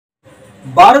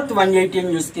Bharat 180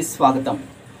 news కి స్వాగతం.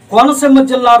 కోనసీమ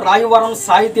జిల్లా రాయవరం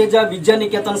సాయి తేజ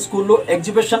విద్యానికేతన్ స్కూల్లో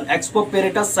ఎగ్జిబిషన్ ఎక్స్పో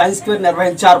పేరిట సైన్స్ ఫేర్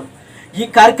నిర్వహించారు. ఈ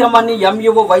కార్యక్రమాన్ని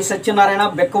MEO why Satyanarayana,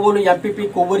 Bikkavolu MPP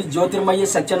Kovvuri Jyotirmayi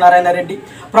Satyanarayana Reddy,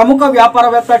 ప్రముఖ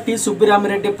వ్యాపారవేత్త టి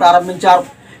సుబ్బిరామిరెడ్డి ప్రారంభించారు.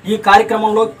 ఈ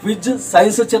కార్యక్రమంలో క్విజ్,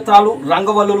 సైన్స్ చిత్రాలు,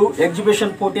 రంగవల్లులు,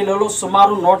 ఎగ్జిబిషన్ పోటీలలో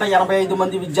సుమారు 185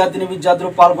 మంది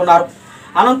విద్యార్థులు పాల్గొన్నారు.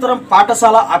 అనంతరం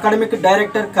పాఠశాల అకాడమిక్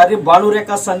డైరెక్టర్ కర్రి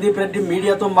భానురేఖ సందీప్ రెడ్డి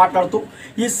మీడియాతో మాట్లాడుతూ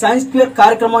ఈ సైన్స్ ఫేర్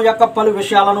కార్యక్రమం యొక్క పలు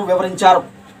విషయాలను వివరించారు.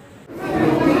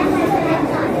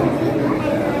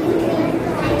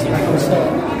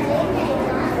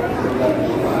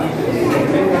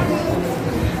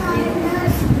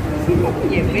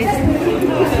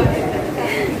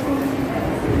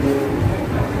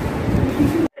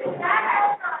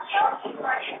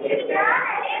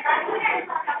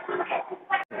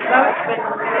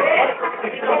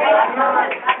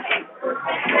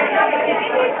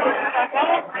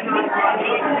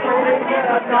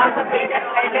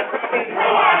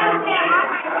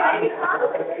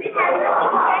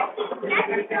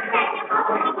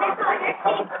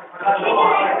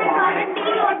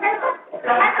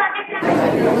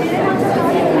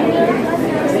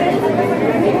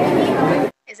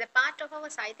 As a part of our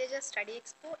Sai Teja Study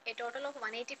Expo, a total of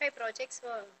 185 projects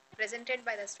were presented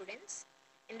by the students.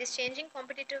 In this changing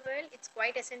competitive world, it's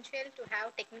quite essential to have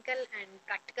technical and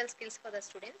practical skills for the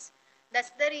students.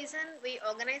 That's the reason we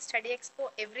organize Study Expo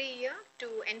every year to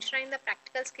enshrine the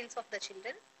practical skills of the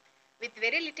children. With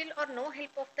very little or no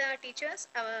help of the teachers,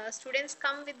 our students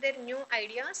come with their new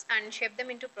ideas and shape them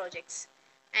into projects.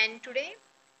 And today,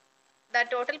 the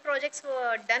total projects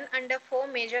were done under 4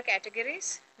 major categories,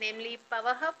 namely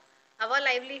Power Hub, Our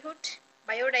Livelihood,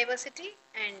 Biodiversity,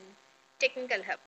 and Technical Hub.